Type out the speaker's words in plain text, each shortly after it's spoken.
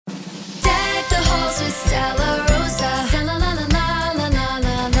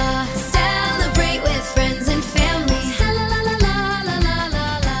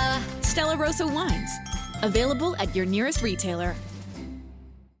Available at your nearest retailer.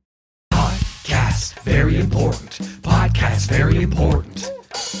 Podcast, very important. Podcast, very important.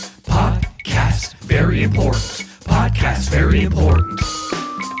 Podcast, very important. Podcast, very important.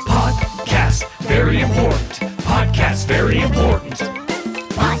 Podcast, very important. Podcast, very important.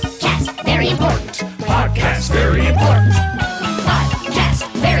 Podcast, very important. Podcast, very important.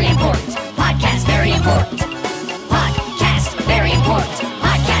 Podcast, very important. Podcast, very important. Podcast, very important.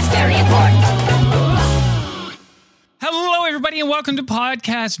 Podcast, very important. Hello, everybody, and welcome to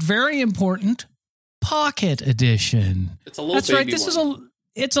Podcast Very Important Pocket Edition. It's a little That's baby right. This one.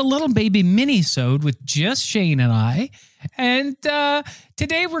 it's a little baby mini-sode with just Shane and I. And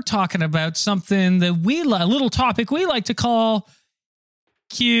today we're talking about something that a little topic we like to call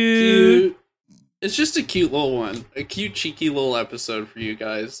cute. It's just a cute little one. A cute, cheeky little episode for you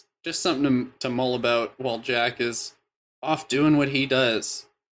guys. Just something to mull about while Jack is off doing what he does.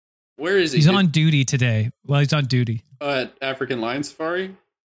 Where is he? He's on duty today. Well, he's on duty. At African Lion Safari?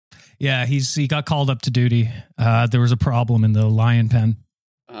 Yeah, he got called up to duty. There was a problem in the lion pen.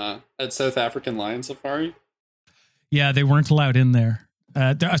 At South African Lion Safari? Yeah, they weren't allowed in there.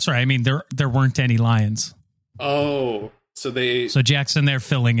 There weren't any lions. Oh, So Jack's in there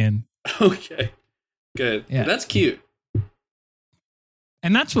filling in. Okay, good. Yeah. That's cute.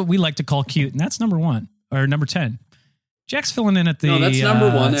 And that's what we like to call cute. And that's number 1 or number 10. Jack's filling in at the That's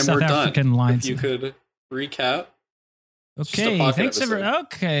number 1, and South we're African done. Lions. If you could recap. Okay, thanks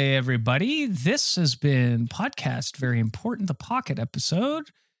everybody. This has been Podcast Very Important, the Pocket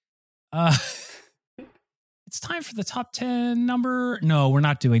episode. It's time for the top 10 number. No, we're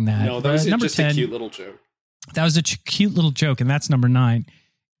not doing that. No, that was number just 10, a cute little joke. That was a cute little joke, and that's number 9.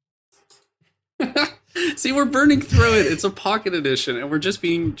 See, we're burning through it. It's a pocket edition, and we're just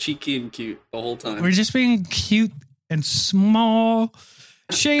being cheeky and cute the whole time. We're just being cute and small.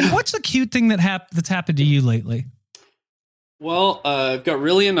 Shane, what's the cute thing that's happened to you lately? Well, I've got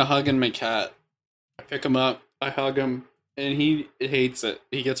really into hugging my cat. I pick him up, I hug him, and he hates it.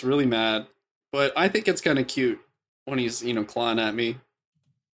 He gets really mad. But I think it's kind of cute when he's, clawing at me.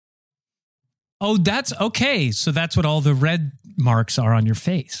 Oh, that's okay. So that's what all the red marks are on your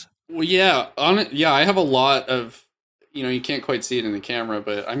face. Well, yeah, I have a lot of, you can't quite see it in the camera,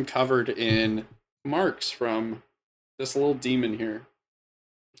 but I'm covered in marks from this little demon here.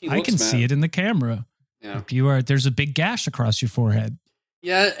 I can see it in the camera. Yeah. There's a big gash across your forehead.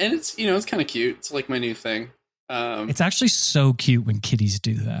 Yeah, and it's, it's kind of cute. It's like my new thing. It's actually so cute when kitties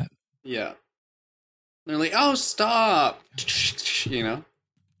do that. Yeah. They're like, oh, stop.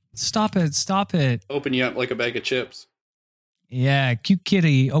 Stop it. Open you up like a bag of chips. Yeah, cute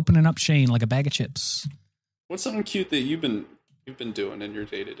kitty opening up Shane like a bag of chips. What's something cute that you've been doing in your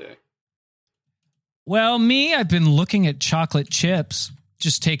day-to-day? Well, I've been looking at chocolate chips,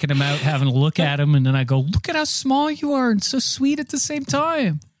 just taking them out, having a look at them, and then I go, look at how small you are and so sweet at the same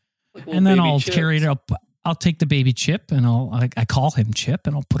time. Like and then I'll chips. carry it up. I'll take the baby Chip, and I call him Chip,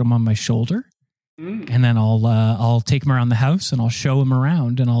 and I'll put him on my shoulder. And then I'll take him around the house and I'll show him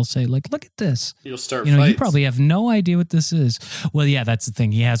around and I'll say, like, look at this. You'll start fights. You fights. probably have no idea what this is. Well, yeah, that's the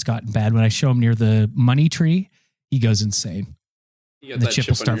thing. He has gotten bad. When I show him near the money tree, he goes insane. And the chip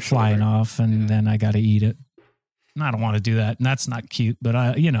will start flying off, and then I got to eat it. And I don't want to do that. And that's not cute, but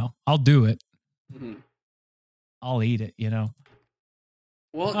I'll do it. Mm-hmm. I'll eat it,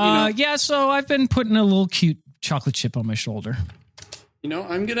 Well, yeah, so I've been putting a little cute chocolate chip on my shoulder.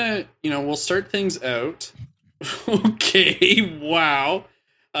 I'm going to, we'll start things out. Okay, wow.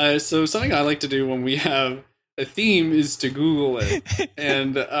 So something I like to do when we have a theme is to Google it.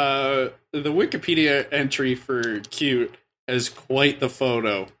 And the Wikipedia entry for cute has quite the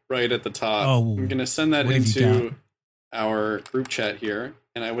photo right at the top. Oh, I'm going to send that into our group chat here.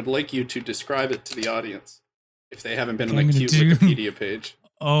 And I would like you to describe it to the audience if they haven't been on the cute Wikipedia page.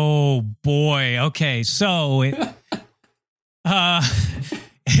 Oh, boy. Okay, so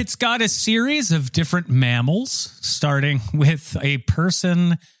it's got a series of different mammals, starting with a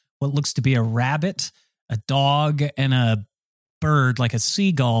person, what looks to be a rabbit, a dog, and a bird, like a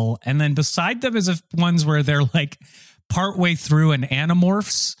seagull. And then beside them is ones where they're like partway through an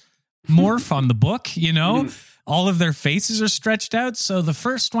Animorphs morph on the book, All of their faces are stretched out. So the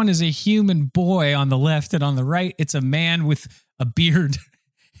first one is a human boy on the left, and on the right, it's a man with a beard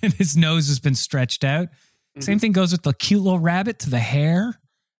and his nose has been stretched out. Mm-hmm. Same thing goes with the cute little rabbit to the hare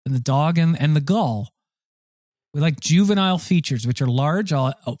and the dog and the gull. We like juvenile features, which are large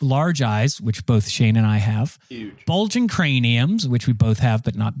eyes, which both Shane and I have. Huge. Bulging craniums, which we both have,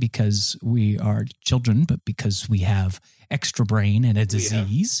 but not because we are children, but because we have extra brain and a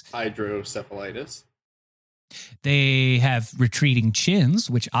disease. Hydrocephalitis. They have retreating chins,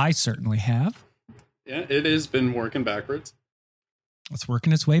 which I certainly have. Yeah, it has been working backwards. It's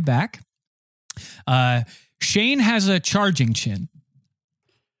working its way back. Shane has a charging chin.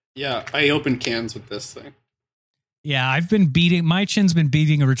 Yeah, I opened cans with this thing. Yeah, my chin's been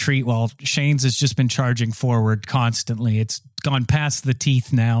beating a retreat while Shane's has just been charging forward constantly. It's gone past the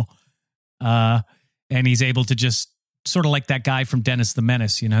teeth now. And he's able to just sort of like that guy from Dennis the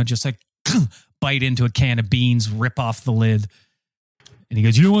Menace, just like bite into a can of beans, rip off the lid. And he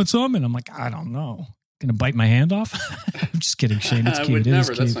goes, "You want some?" And I'm like, "I don't know. Gonna bite my hand off?" I'm just kidding, Shane. It's cute. I would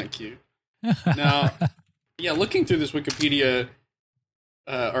never. Cute. That's not cute. Now, yeah, looking through this Wikipedia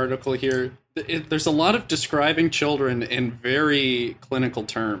article here, there's a lot of describing children in very clinical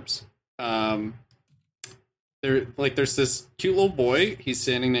terms. There's this cute little boy. He's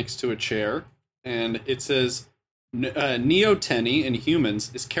standing next to a chair, and it says, "Neoteny in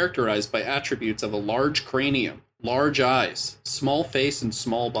humans is characterized by attributes of a large cranium, large eyes, small face, and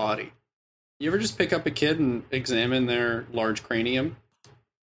small body." You ever just pick up a kid and examine their large cranium,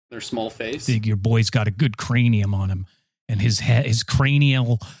 their small face? Your boy's got a good cranium on him, and his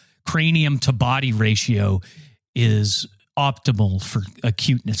cranium to body ratio is optimal for a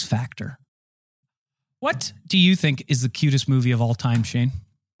cuteness factor. What do you think is the cutest movie of all time, Shane?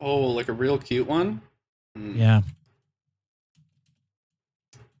 Oh, like a real cute one? Yeah.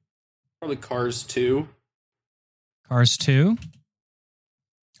 Probably Cars 2. Cars 2?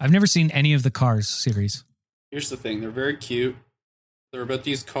 I've never seen any of the Cars series. Here's the thing. They're very cute. They're about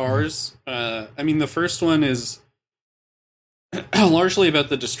these cars. The first one is largely about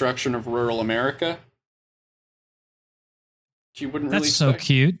the destruction of rural America. You wouldn't really That's so expect.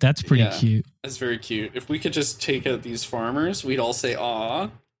 cute. That's pretty cute. That's very cute. If we could just take out these farmers, we'd all say, "Aw."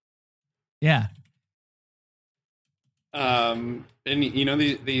 Yeah. And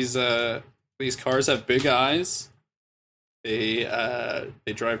these cars have big eyes. They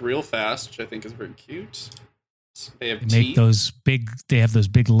drive real fast, which I think is very cute. They have teeth. They have those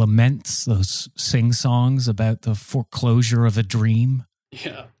big laments, those sing songs about the foreclosure of a dream.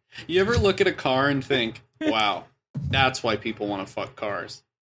 Yeah. You ever look at a car and think, "Wow, that's why people want to fuck cars"?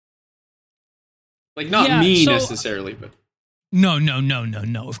 Like, not necessarily, but No.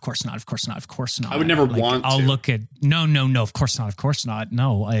 Of course not. I would never want to. I'll look at no. Of course not.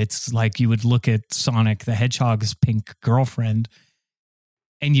 No, it's like you would look at Sonic the Hedgehog's pink girlfriend,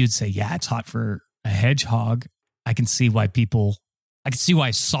 and you'd say, "Yeah, it's hot for a hedgehog." I can see why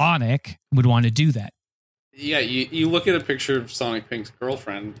Sonic would want to do that. Yeah, you look at a picture of Sonic Pink's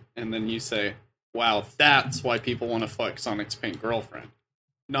girlfriend, and then you say, "Wow, that's why people want to fuck Sonic's pink girlfriend."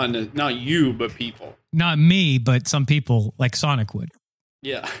 Not you, but people. Not me, but some people, like Sonic would.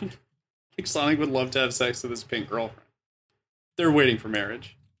 Yeah. Like Sonic would love to have sex with his pink girlfriend. They're waiting for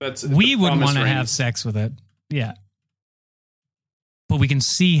marriage. We wouldn't want to have sex with it. Yeah. But we can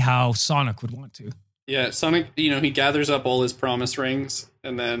see how Sonic would want to. Yeah, Sonic, he gathers up all his promise rings,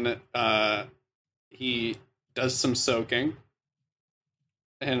 and then he does some soaking.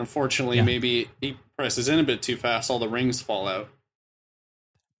 And unfortunately, maybe he presses in a bit too fast, all the rings fall out.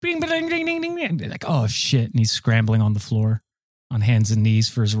 Bing, ding, ding, ding, ding. Like, oh shit. And he's scrambling on the floor on hands and knees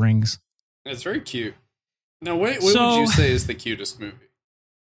for his rings. It's very cute. Now, what would you say is the cutest movie?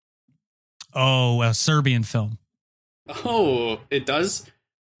 Oh, a Serbian film. Oh, it does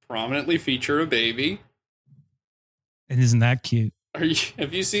prominently feature a baby. And isn't that cute?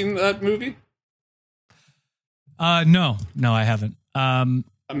 Have you seen that movie? No, I haven't. A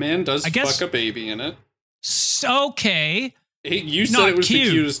man does fuck a baby in it. Okay. You said it was the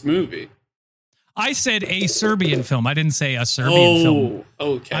cutest movie. I said a Serbian film. I didn't say a Serbian film.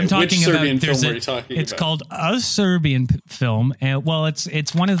 Oh, okay. I'm talking Which Serbian about. film are you talking it's about? called a Serbian film, and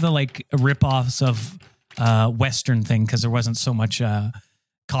it's one of the like ripoffs of Western thing because there wasn't so much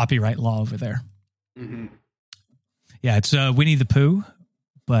copyright law over there. Mm-hmm. Yeah, it's Winnie the Pooh,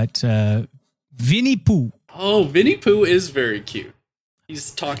 but Vinnie Pooh. Oh, Vinnie Pooh is very cute.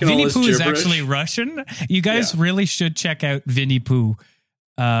 He's talking Vinnie all this Pooh gibberish. is actually Russian. You guys really should check out Vinnie Pooh,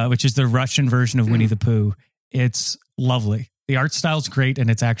 which is the Russian version of Winnie the Pooh. It's lovely. The art style's great, and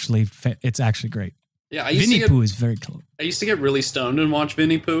it's actually great. Yeah, Vinnie Pooh is very cool. I used to get really stoned and watch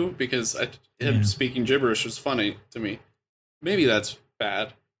Vinnie Pooh because him speaking gibberish was funny to me. Maybe that's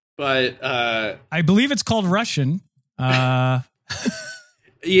bad, but I believe it's called Russian. Yeah,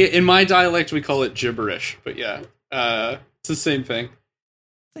 in my dialect we call it gibberish, but yeah, it's the same thing.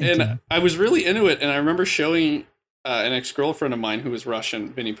 I was really into it, and I remember showing an ex-girlfriend of mine who was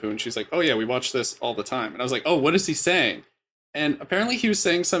Russian, Vinnie Pooh, and she's like, "Oh yeah, we watch this all the time." And I was like, "Oh, what is he saying?" And apparently he was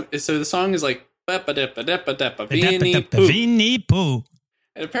saying so the song is like Vinnie Pooh. Vinnie Pooh.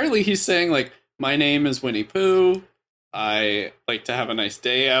 And apparently he's saying like, "My name is Winnie Pooh. I like to have a nice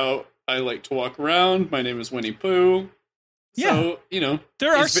day out. I like to walk around. My name is Winnie Pooh. So,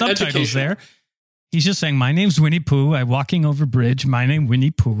 there are it's subtitles educational. there. He's just saying, my name's Winnie Pooh. I'm walking over bridge. My name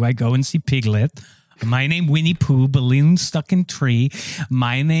Winnie Pooh. I go and see Piglet. My name Winnie Pooh. Balloon stuck in tree.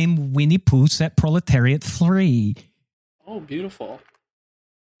 My name Winnie Pooh. Set proletariat free. Oh, beautiful.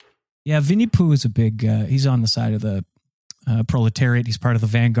 Yeah, Winnie Pooh is a big. He's on the side of the proletariat. He's part of the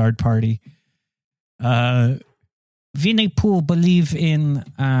Vanguard Party. Winnie Pooh believe in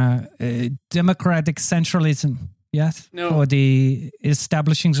democratic centralism. Yes, No. for the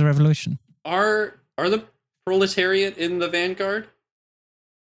establishing the revolution. Are the proletariat in the Vanguard?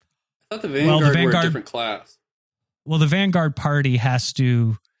 I thought the Vanguard were a different class. Well, the Vanguard Party has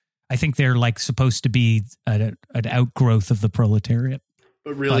to. I think they're like supposed to be an outgrowth of the proletariat.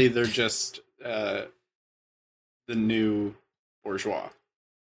 But really, they're just the new bourgeois.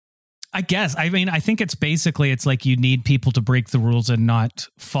 I guess. I mean, I think it's basically it's like you need people to break the rules and not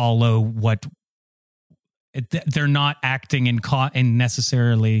follow what. They're not acting in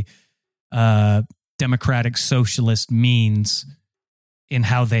necessarily democratic socialist means in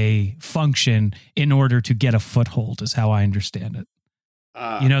how they function in order to get a foothold, is how I understand it.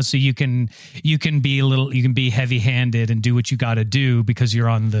 So you can be heavy-handed and do what you got to do because you're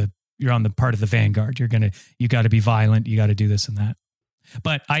on the part of the vanguard. You got to be violent. You got to do this and that.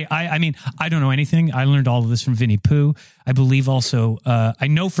 But I mean, I don't know anything. I learned all of this from Winnie Pooh. I believe also, I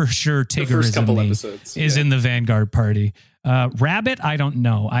know for sure Tigger is in the Vanguard Party. Rabbit, I don't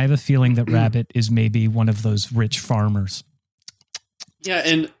know. I have a feeling that Rabbit is maybe one of those rich farmers. Yeah,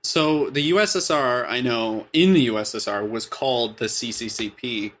 and so the USSR, I know, in the USSR was called the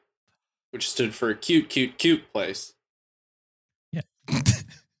CCCP, which stood for cute, cute, cute place. Yeah.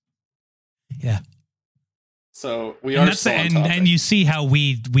 Yeah. So we are still on topic. And you see how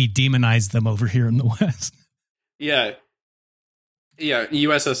we demonize them over here in the West. Yeah. Yeah,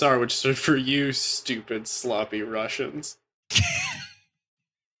 USSR, which stood for you stupid, sloppy Russians.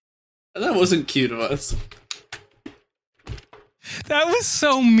 That wasn't cute of us. That was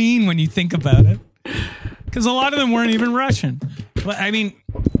so mean when you think about it. Because a lot of them weren't even Russian. But I mean,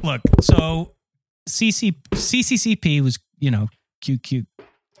 look, so CCCP was,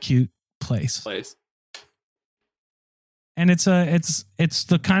 cute place. And it's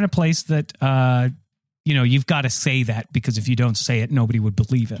the kind of place that you've got to say that, because if you don't say it, nobody would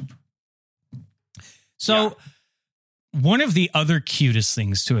believe it. So one of the other cutest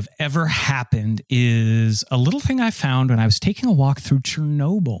things to have ever happened is a little thing I found when I was taking a walk through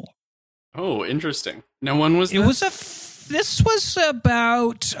Chernobyl. Oh, interesting. Now, when was it? This? This was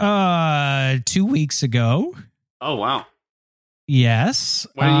about 2 weeks ago. Oh, wow. Yes.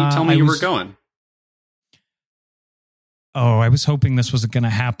 Why didn't you tell me you were going? Oh, I was hoping this wasn't going to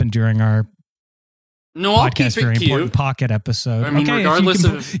happen during our podcast very important pocket episode. I mean, regardless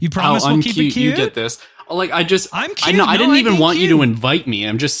of you promise how we'll keep it cute? You get this. Like, I'm cute. I didn't even want you to invite me.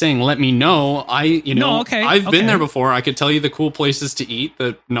 I'm just saying, let me know. I've been there before. I could tell you the cool places to eat,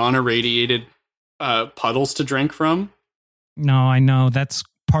 the non-irradiated puddles to drink from. No, I know. That's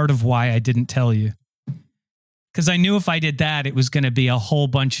part of why I didn't tell you. Because I knew if I did that, it was going to be a whole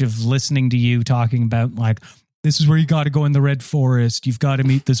bunch of listening to you talking about, like, this is where you got to go in the Red Forest. You've got to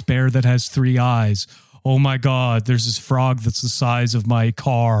meet this bear that has 3 eyes. Oh my God, there's this frog that's the size of my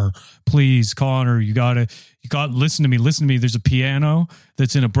car. Please, Connor, you got listen to me. There's a piano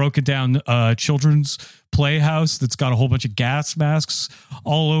that's in a broken down children's playhouse that's got a whole bunch of gas masks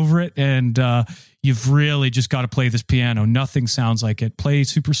all over it. And you've really just got to play this piano. Nothing sounds like it. Play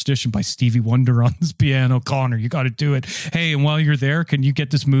Superstition by Stevie Wonder on this piano. Connor, you got to do it. Hey, and while you're there, can you get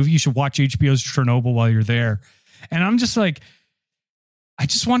this movie? You should watch HBO's Chernobyl while you're there. And I'm just like, I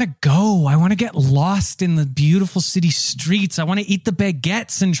just want to go. I want to get lost in the beautiful city streets. I want to eat the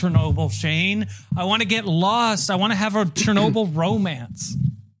baguettes in Chernobyl, Shane. I want to get lost. I want to have a Chernobyl romance.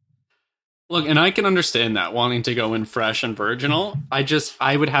 Look, and I can understand that, wanting to go in fresh and virginal.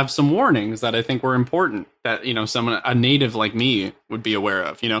 I would have some warnings that I think were important that, a native like me would be aware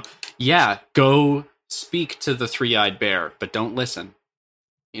of. Go speak to the 3-eyed bear, but don't listen.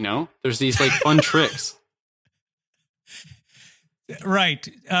 There's these like fun tricks. Right.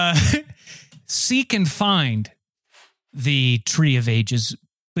 Seek and find the Tree of Ages,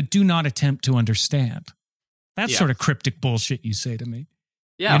 but do not attempt to understand. That's sort of cryptic bullshit you say to me.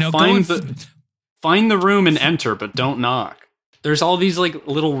 Yeah, find the room and enter, but don't knock. There's all these like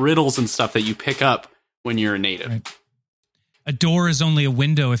little riddles and stuff that you pick up when you're a native. Right. A door is only a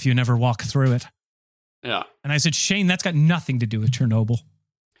window if you never walk through it. Yeah. And I said, Shane, that's got nothing to do with Chernobyl.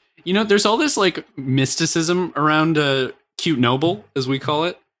 There's all this like mysticism around Cute Noble, as we call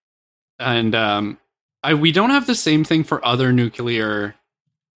it. And we don't have the same thing for other nuclear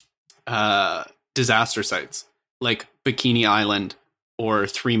disaster sites like Bikini Island or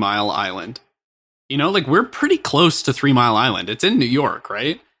 3 Mile Island. You know, like we're pretty close to 3 Mile Island. It's in New York,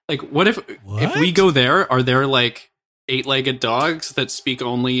 right? Like what if we go there, are there like 8-legged dogs that speak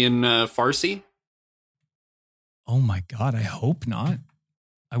only in Farsi? Oh my God, I hope not.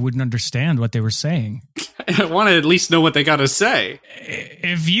 I wouldn't understand what they were saying. I want to at least know what they got to say.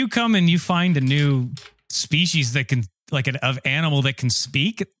 If you come and you find a new species that can, like of animal that can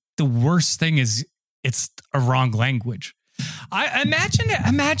speak, the worst thing is it's a wrong language. I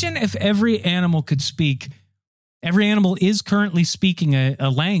imagine if every animal could speak. Every animal is currently speaking a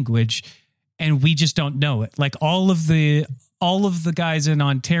language, and we just don't know it. Like all of the guys in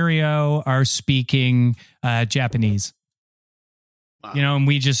Ontario are speaking Japanese. Wow. You know, and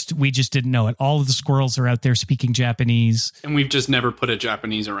we just didn't know it. All of the squirrels are out there speaking Japanese, and we've just never put a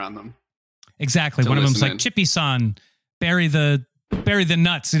Japanese around them. Exactly. One of them's like, Chippy-san, bury the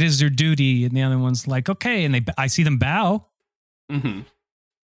nuts. It is their duty. And the other one's like, okay. And I see them bow. Mm-hmm.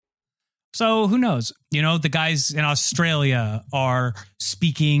 So who knows? You know, the guys in Australia are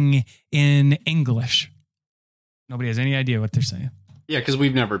speaking in English. Nobody has any idea what they're saying. Yeah, because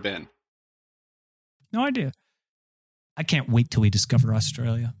we've never been. No idea. I can't wait till we discover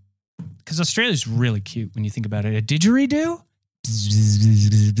Australia. Because Australia's really cute when you think about it. A didgeridoo?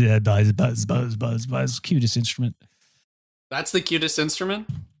 Buzz. Cutest instrument. That's the cutest instrument?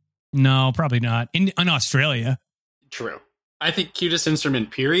 No, probably not. In Australia. True. I think cutest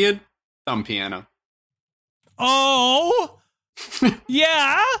instrument, period, thumb piano. Oh!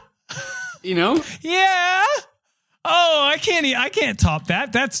 Yeah! You know? Yeah! Oh, I can't top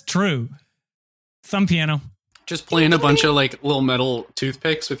that. That's true. Thumb piano. Just playing a bunch of like little metal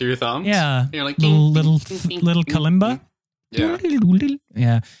toothpicks with your thumbs. Yeah. You're like little kalimba. Yeah.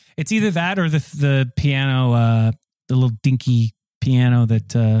 Yeah. It's either that or the piano, the little dinky piano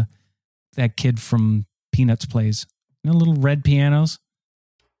that that kid from Peanuts plays. You know, little red pianos.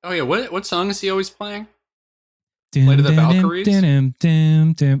 Oh yeah, what song is he always playing? Flight of the Valkyries?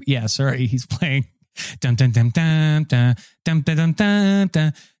 Yeah, sorry, he's playing. There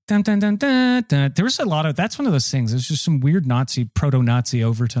was a lot of, that's one of those things. There's just some weird proto-Nazi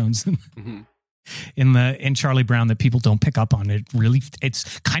overtones in Charlie Brown that people don't pick up on.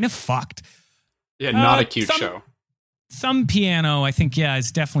 It's kind of fucked. Yeah, not a cute show. Thumb piano, I think, yeah,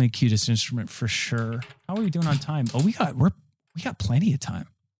 is definitely the cutest instrument for sure. How are we doing on time? Oh, we got plenty of time.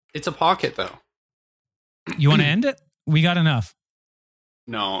 It's a pocket though. You want to end it? We got enough.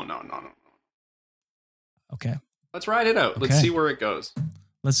 No. Okay. Let's ride it out. Let's see where it goes.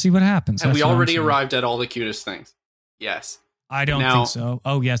 Let's see what happens. Have we already arrived at all the cutest things? Yes. I don't think so.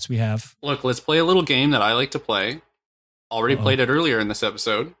 Oh, yes, we have. Look, let's play a little game that I like to play. Already played it earlier in this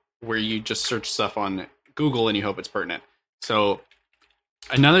episode, where you just search stuff on Google and you hope it's pertinent. So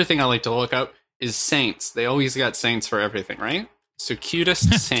another thing I like to look up is saints. They always got saints for everything, right? So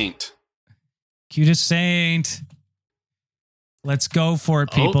cutest saint. Cutest saint. Let's go for it,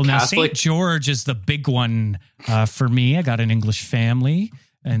 people. Now, Catholic. St. George is the big one for me. I got an English family,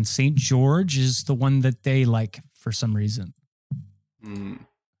 and St. George is the one that they like for some reason. Mm.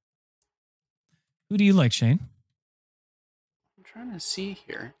 Who do you like, Shane? I'm trying to see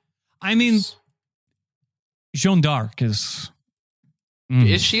here. I mean, Jeanne d'Arc is...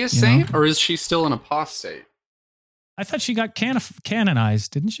 is she a saint, or is she still an apostate? I thought she got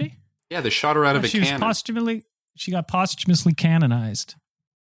canonized, didn't she? Yeah, they shot her out of a cannon. She got posthumously canonized.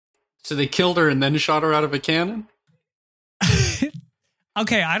 So they killed her and then shot her out of a cannon?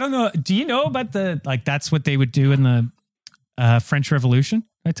 Okay, I don't know. Do you know about that's what they would do in the French Revolution?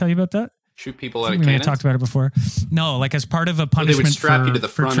 Did I tell you about that? Shoot people out of cannons? We talked about it before. No, like as part of a punishment they would strap you to the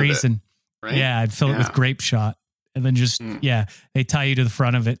for front treason. Of it, right? Yeah, I'd fill it with grape shot. And then just, they tie you to the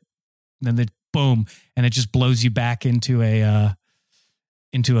front of it. And then they boom. And it just blows you back into a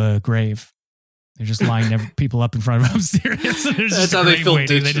grave. They're just lining people up in front of them. I'm serious. That's how they fill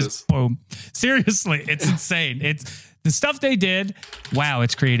ditches. They just boom. Seriously, it's insane. It's the stuff they did. Wow,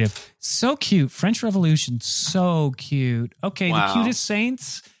 it's creative. So cute. French Revolution, so cute. Okay, The cutest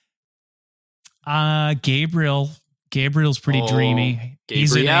saints. Gabriel. Gabriel's pretty dreamy. Gabriel.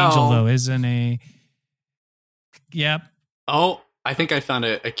 He's an angel, though, isn't he? Yep. Oh, I think I found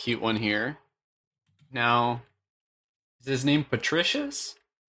a cute one here. Now, is his name Patricius?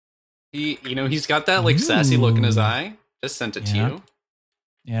 He's got that sassy look in his eye. Just sent it to you.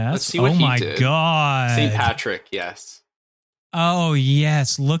 Yeah. Let's see what he did. God. St. Patrick, yes. Oh,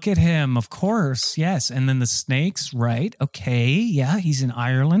 yes. Look at him. Of course. Yes. And then the snakes, right? Okay. Yeah. He's in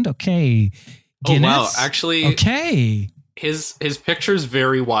Ireland. Okay. Guinness. Oh, wow. Actually, okay. His pictures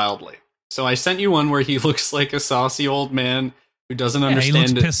vary wildly. So I sent you one where he looks like a saucy old man who doesn't he looks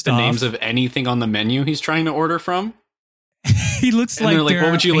understand pissed the off. names of anything on the menu he's trying to order from. He looks And like they're like,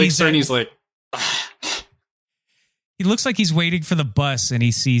 what would you like, sir? And he's like, he looks like he's waiting for the bus and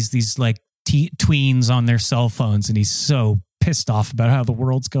he sees these like tweens on their cell phones and he's so pissed off about how the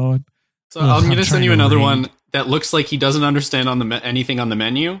world's going. so I'm going to send you another read. one that looks like he doesn't understand on the anything on the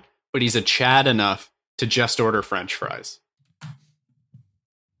menu, but he's a Chad enough to just order French fries.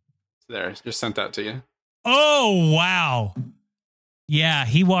 There, just sent that to you. Oh, wow. Yeah,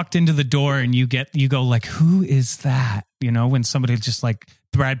 he walked into the door and you go like, who is that? You know, when somebody just like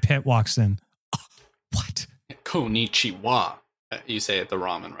Brad Pitt walks in. Oh, what? Konnichiwa, you say at the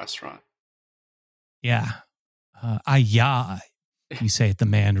ramen restaurant. Yeah. Ayah, you say at the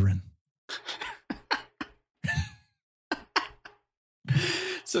Mandarin.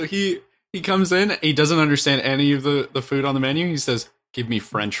 So he comes in, he doesn't understand any of the food on the menu. He says, give me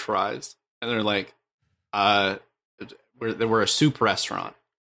French fries. And they're like, we're a soup restaurant.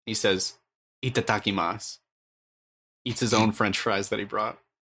 He says, itadakimasu. Eats his own French fries that he brought.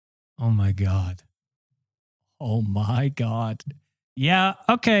 Oh my God. Oh my God. Yeah,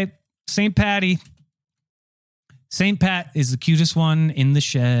 okay. St. Patty. St. Pat is the cutest one in the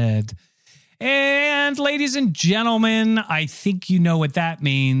shed. And ladies and gentlemen, I think you know what that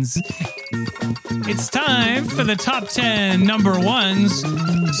means. It's time for the top 10 number ones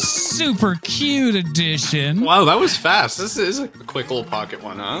super cute edition. Wow, that was fast. This is a quick little pocket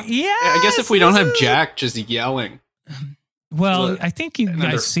one, huh? Yeah. I guess if we don't have Jack just yelling. Well, I think you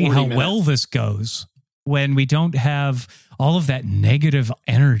Another guys see 40 how minutes. well this goes when we don't have all of that negative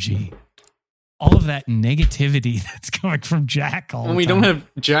energy, all of that negativity that's coming from Jack all the And we time. don't have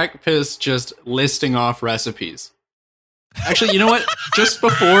Jack Piss just listing off recipes. Actually, you know what? Just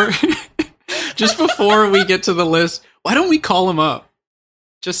before we get to the list, why don't we call him up?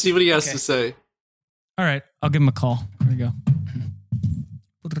 Just see what he has Okay. to say. All right, I'll give him a call. Here we go.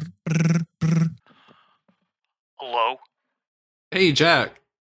 Hello? Hey, Jack.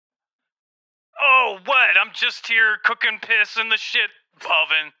 Oh, what? I'm just here cooking piss in the shit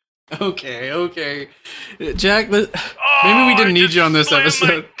oven. Okay. Jack, Oh, maybe we I didn't need just you on this slammed episode.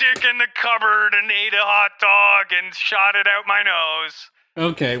 my dick in the cupboard and ate a hot dog and shot it out my nose.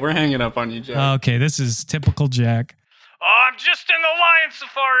 Okay, we're hanging up on you, Jack. Okay, this is typical Jack. Oh, I'm just in the lion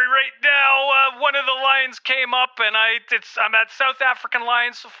safari right now. One of the lions came up, and I'm at South African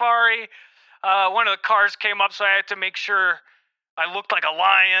Lion Safari. One of the cars came up, so I had to make sure I looked like a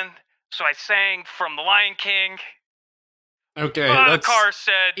lion. So I sang from The Lion King. Okay, The car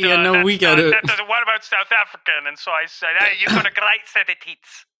said, yeah, no, that's we get it. What about South African? And so I said, hey, you got a great set of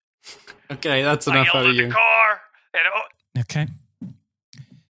teeth. Okay, that's I enough yelled out of at you. the car. And, Okay.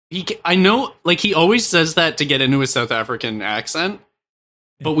 I know, like, he always says that to get into his South African accent,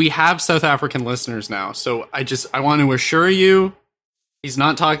 but we have South African listeners now, so I want to assure you, he's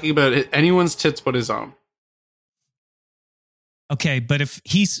not talking about anyone's tits but his own. Okay, but if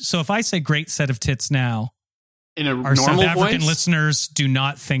I say great set of tits now, In a our South normal African voice? listeners do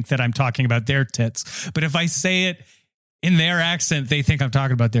not think that I'm talking about their tits. But if I say it in their accent, they think I'm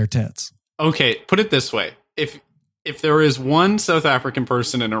talking about their tits. Okay, put it this way. If there is one South African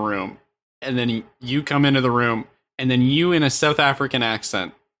person in a room, and then you come into the room, and then you in a South African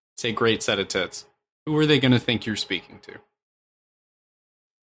accent say great set of tits, who are they going to think you're speaking to?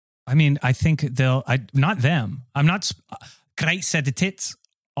 I mean, I think not them. I'm not great set of tits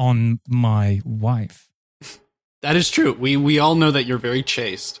on my wife. That is true. We all know that you're very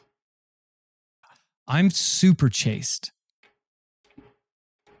chaste. I'm super chaste.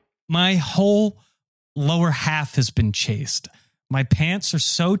 My whole lower half has been chased. My pants are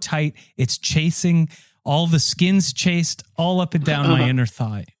so tight, it's chasing all the skin's chased all up and down my inner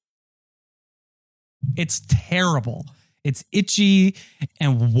thigh. It's terrible. It's itchy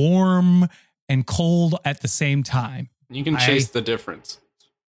and warm and cold at the same time. You can chase the difference. It's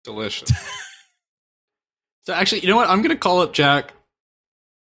delicious. So actually, you know what? I'm going to call up Jack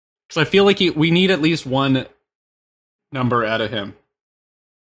because I feel like we need at least one number out of him.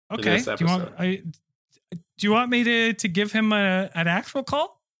 for Okay. this episode. Do you want me to give him an actual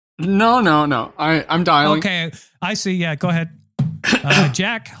call? No. I'm dialing. Okay. I see. Yeah, go ahead.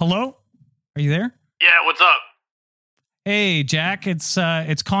 Jack, hello? Are you there? yeah, what's up? Hey, Jack, it's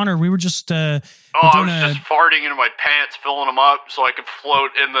Connor. We were just I was just farting into my pants, filling them up so I could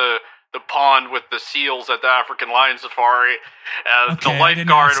float in the pond with the seals at the African Lion Safari. Okay, The I didn't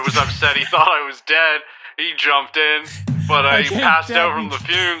lifeguard ask. was upset. He thought I was dead. He jumped in, but I Okay, passed out Jack. from the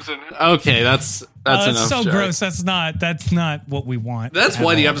fumes. And Okay, that's enough. That's so Jack. gross. That's not what we want. That's at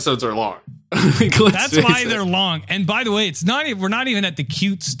why the all. episodes are long. Let's That's face why it. they're long. And by the way, we're not even at the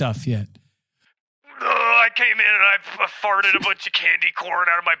cute stuff yet. I came in and I farted a bunch of candy corn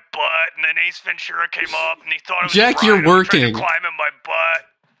out of my butt, and then Ace Ventura came up and he thought it was Jack, a you're rhino trying working. to climb in my butt.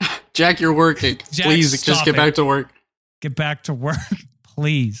 Jack, you're working. Jack, Please, stop just get it. back to work. Get back to work,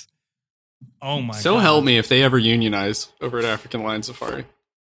 please. Oh my So God. help me if they ever unionize over at African Lion Safari.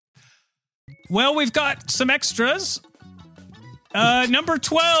 Well, we've got some extras. Number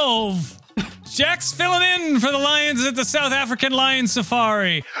 12. Jack's filling in for the Lions at the South African Lion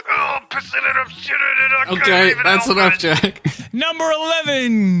Safari. Oh, pissing it up, shitting it up. Okay, that's enough, Jack. Number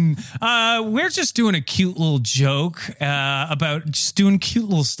 11. We're just doing a cute little joke about just doing cute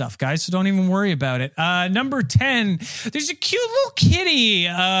little stuff, guys, so don't even worry about it. Number 10. There's a cute little kitty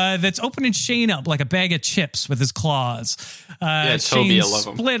that's opening Shane up like a bag of chips with his claws. Yeah, Toby, I Shane's love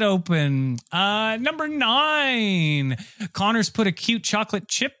him. split open. Number 9. Connor's put a cute chocolate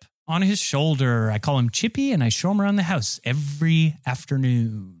chip on his shoulder. I call him Chippy, and I show him around the house every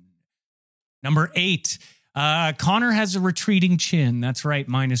afternoon. Number 8. Connor has a retreating chin. That's right.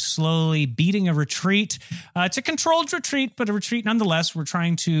 Mine is slowly beating a retreat. It's a controlled retreat, but a retreat nonetheless. We're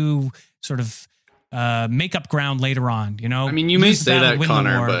trying to sort of make up ground later on, you know? I mean, you may Lose the say battle, that, win the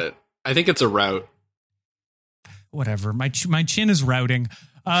Connor, war. but I think it's a route. Whatever. My chin is routing.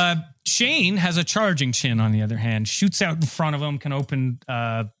 Shane has a charging chin, on the other hand. Shoots out in front of him, can open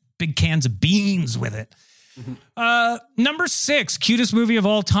big cans of beans with it. Number 6, cutest movie of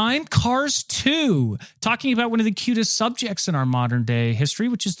all time, Cars 2. Talking about one of the cutest subjects in our modern day history,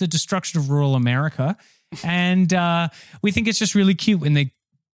 which is the destruction of rural America. And we think it's just really cute when they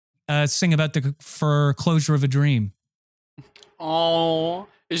sing about the foreclosure of a dream. Oh,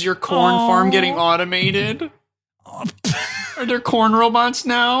 is your corn farm getting automated? Are there corn robots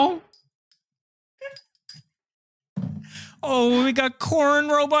now? Oh, we got corn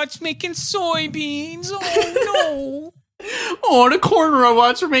robots making soybeans. Oh, no. Oh, the corn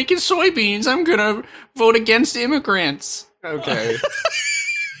robots are making soybeans. I'm gonna vote against immigrants. Okay.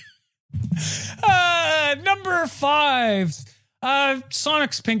 Number 5.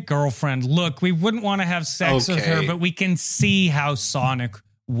 Sonic's pink girlfriend. Look, we wouldn't want to have sex with her, Okay. but we can see how Sonic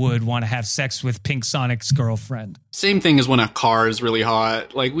would want to have sex with Pink Sonic's girlfriend. Same thing as when a car is really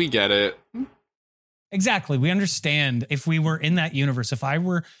hot. Like, we get it. Exactly. We understand if we were in that universe. If I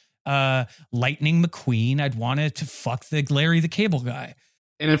were Lightning McQueen, I'd want to fuck the Larry the Cable Guy.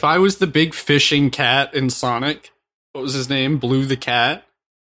 And if I was the big fishing cat in Sonic, what was his name? Blue the cat,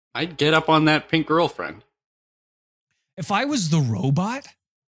 I'd get up on that pink girlfriend. If I was the robot,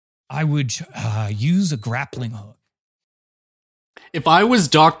 I would use a grappling hook. If I was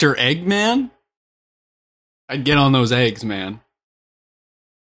Dr. Eggman, I'd get on those eggs, man.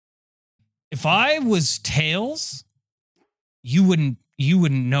 If I was Tails, you wouldn't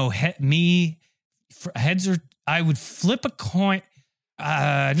know heads or I would flip a coin.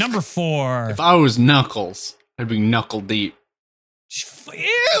 Number 4. If I was Knuckles, I'd be knuckle deep.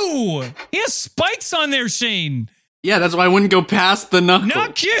 Ew! He has spikes on there, Shane. Yeah, that's why I wouldn't go past the knuckle.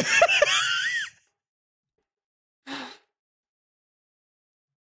 Not cute.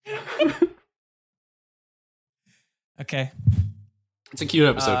 Okay. It's a cute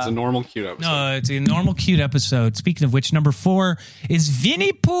episode. It's a normal cute episode. No, it's a normal cute episode. Speaking of which, number 4 is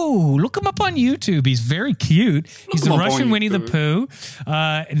Vinnie Pooh. Look him up on YouTube. He's very cute. He's the him up on Russian Winnie the Pooh.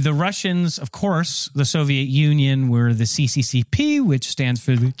 The Russians, of course, the Soviet Union were the CCCP, which stands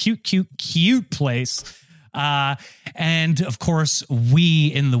for the cute, cute, cute place. And of course, we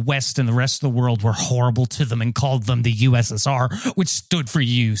in the West and the rest of the world were horrible to them and called them the USSR, which stood for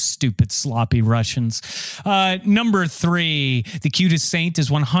you stupid, sloppy Russians. Number 3, the cutest saint is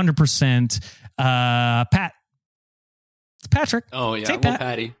 100% Pat. It's Patrick. Oh, yeah. Say Little Pat.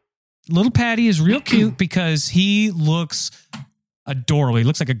 Patty. Little Patty is real cute because he looks adorable. He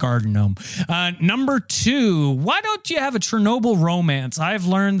looks like a garden gnome. Number 2, why don't you have a Chernobyl romance? I've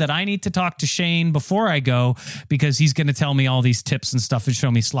learned that I need to talk to Shane before I go because he's going to tell me all these tips and stuff and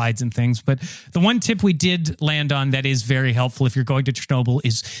show me slides and things. But the one tip we did land on that is very helpful if you're going to Chernobyl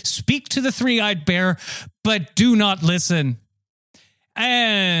is speak to the three-eyed bear, but do not listen.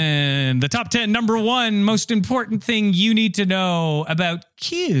 And the top 10, number 1, most important thing you need to know about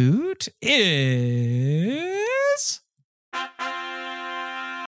cute is...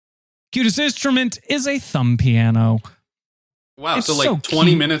 Cutest instrument is a thumb piano. Wow, It's so like so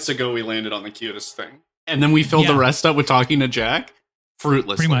 20 cute. minutes ago we landed on the cutest thing. And then we filled the Yeah. rest up with talking to Jack?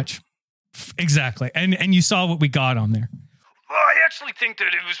 Fruitlessly. Pretty much. Exactly. And you saw what we got on there. Well, I actually think that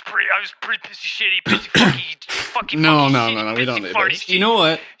I was pretty pissy shitty, pissy fucking No, fucking no, shitty, no, no, we don't pissy need farty this. shitty, You know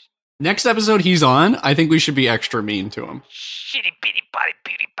what? Next episode he's on, I think we should be extra mean to him. Shitty bitty body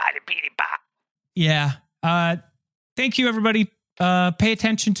beauty body bitty bop. Yeah. Thank you, everybody. pay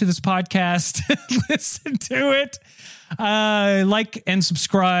attention to this podcast. Listen to it. Like and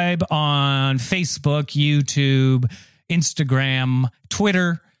subscribe on Facebook, YouTube, Instagram,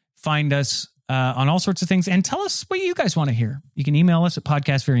 Twitter. Find us on all sorts of things and tell us what you guys want to hear. You can email us at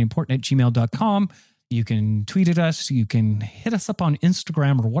podcastveryimportant@gmail.com. You can tweet at us. You can hit us up on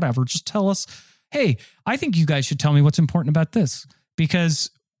Instagram or whatever. Just tell us, hey, I think you guys should tell me what's important about this. Because,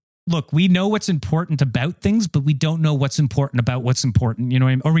 look, we know what's important about things, but we don't know what's important about what's important. You know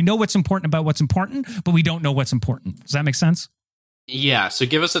what I mean? Or we know what's important about what's important, but we don't know what's important. Does that make sense? Yeah, so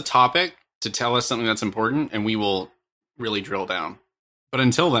give us a topic to tell us something that's important, and we will really drill down. But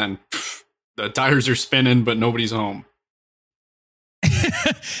until then, the tires are spinning, but nobody's home.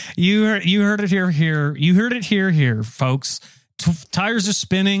 You heard it here. You heard it here, folks. Tires are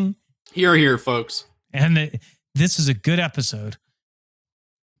spinning. Here, folks. And this is a good episode.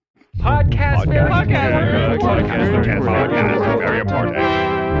 Podcast very important.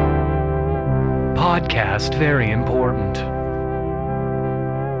 Podcast very important.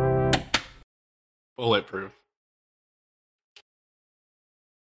 Bulletproof.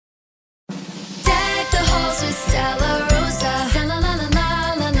 Deck the halls with Stella Rosa. Stella la la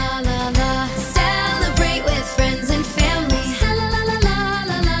la la la la la. Celebrate with friends and family. Stella la la la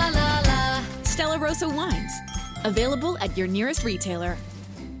la la la la. Stella Rosa Wines. Available at your nearest retailer.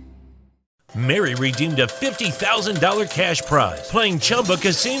 Mary redeemed a $50,000 cash prize playing Chumba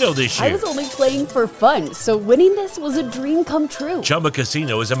Casino this year. I was only playing for fun, so winning this was a dream come true. Chumba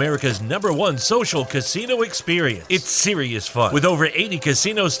Casino is America's #1 social casino experience. It's serious fun. With over 80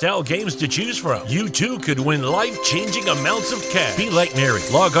 casino-style games to choose from, you too could win life-changing amounts of cash. Be like Mary.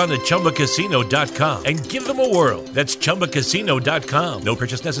 Log on to ChumbaCasino.com and give them a whirl. That's ChumbaCasino.com. No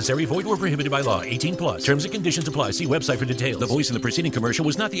purchase necessary. Void where prohibited by law. 18 plus. Terms and conditions apply. See website for details. The voice in the preceding commercial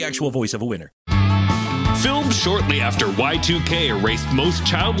was not the actual voice of a winner. Filmed shortly after Y2K erased most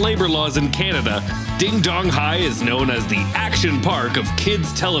child labor laws in Canada, Ding Dong High is known as the action park of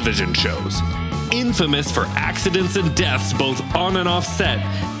kids' television shows. Infamous for accidents and deaths both on and off set,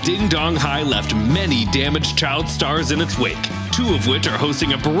 Ding Dong High left many damaged child stars in its wake, 2 of which are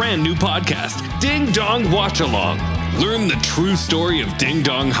hosting a brand new podcast, Ding Dong Watch Along. Learn the true story of Ding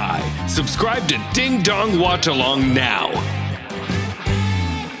Dong High. Subscribe to Ding Dong Watch Along now.